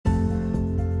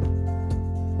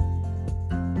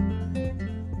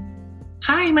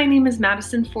Hi, my name is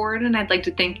Madison Ford, and I'd like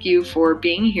to thank you for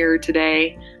being here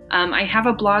today. I have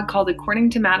a blog called According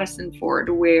to Madison Ford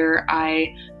where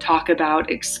I talk about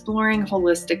exploring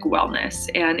holistic wellness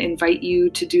and invite you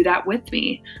to do that with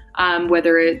me,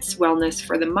 whether it's wellness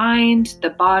for the mind, the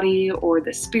body, or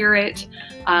the spirit.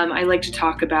 I like to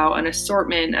talk about an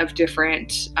assortment of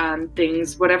different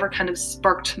things, whatever kind of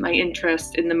sparked my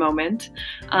interest in the moment.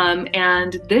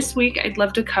 And this week, I'd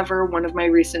love to cover one of my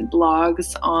recent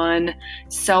blogs on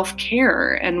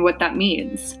self-care and what that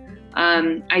means.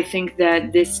 I think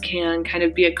that this can kind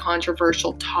of be a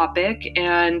controversial topic,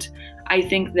 and I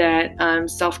think that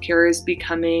self-care is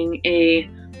becoming a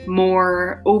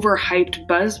more overhyped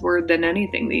buzzword than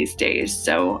anything these days.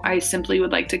 So I simply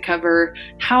would like to cover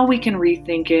how we can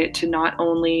rethink it to not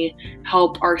only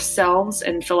help ourselves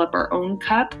and fill up our own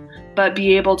cup, but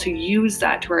be able to use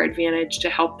that to our advantage to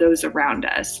help those around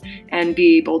us and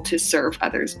be able to serve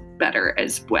others better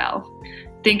as well.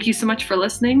 Thank you so much for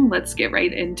listening. Let's get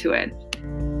right into it.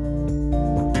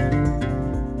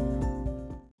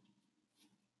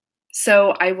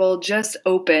 So I will just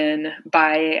open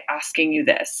by asking you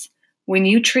this. When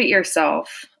you treat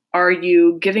yourself, are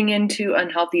you giving into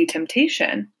unhealthy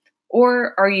temptation,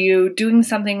 or are you doing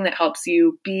something that helps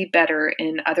you be better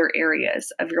in other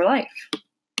areas of your life?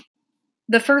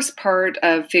 The first part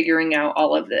of figuring out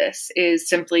all of this is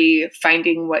simply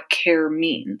finding what care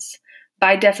means.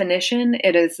 By definition,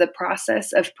 it is the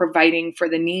process of providing for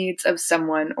the needs of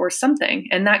someone or something,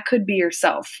 and that could be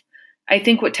yourself. I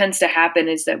think what tends to happen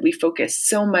is that we focus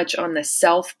so much on the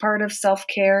self part of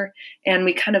self-care, and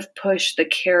we kind of push the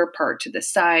care part to the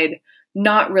side,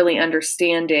 not really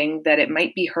understanding that it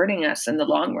might be hurting us in the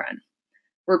long run.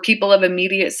 We're people of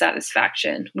immediate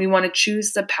satisfaction. We want to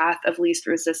choose the path of least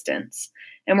resistance,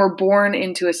 and we're born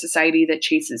into a society that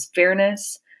chases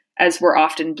fairness, as we're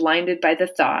often blinded by the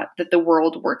thought that the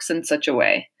world works in such a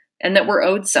way and that we're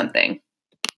owed something.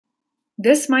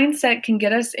 This mindset can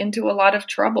get us into a lot of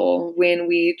trouble when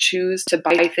we choose to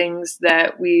buy things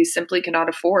that we simply cannot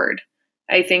afford.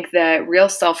 I think that real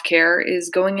self-care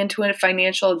is going into a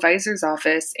financial advisor's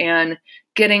office and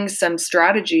getting some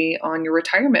strategy on your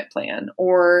retirement plan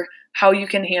or how you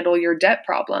can handle your debt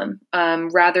problem,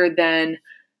 rather than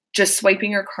just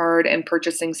swiping your card and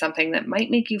purchasing something that might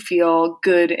make you feel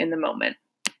good in the moment.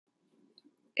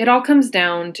 It all comes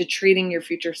down to treating your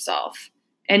future self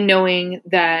and knowing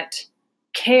that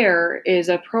care is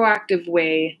a proactive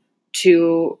way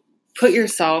to put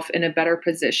yourself in a better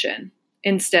position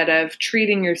instead of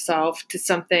treating yourself to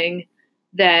something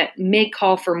that may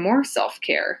call for more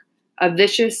self-care, a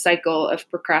vicious cycle of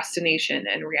procrastination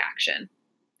and reaction.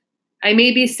 I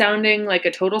may be sounding like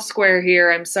a total square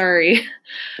here, I'm sorry,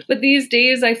 but these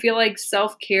days I feel like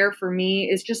self-care for me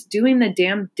is just doing the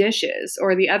damn dishes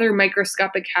or the other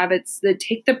microscopic habits that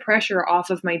take the pressure off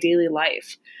of my daily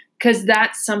life, because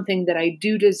that's something that I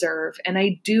do deserve and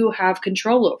I do have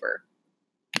control over.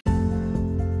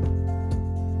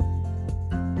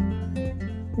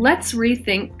 Let's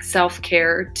rethink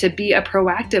self-care to be a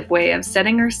proactive way of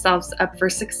setting ourselves up for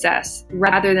success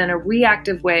rather than a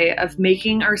reactive way of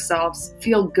making ourselves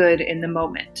feel good in the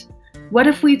moment. What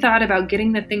if we thought about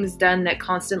getting the things done that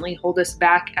constantly hold us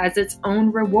back as its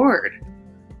own reward?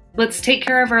 Let's take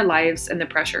care of our lives and the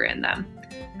pressure in them.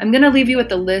 I'm going to leave you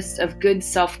with a list of good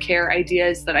self-care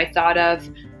ideas that I thought of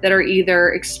that are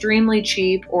either extremely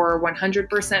cheap or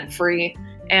 100% free,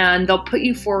 and they'll put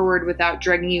you forward without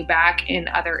dragging you back in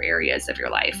other areas of your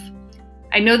life.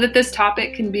 I know that this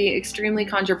topic can be extremely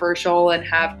controversial and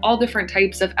have all different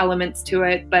types of elements to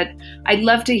it, but I'd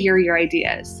love to hear your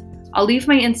ideas. I'll leave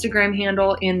my Instagram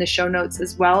handle in the show notes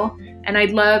as well, and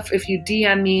I'd love if you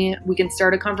DM me, we can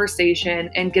start a conversation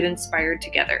and get inspired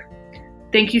together.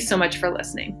 Thank you so much for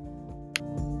listening.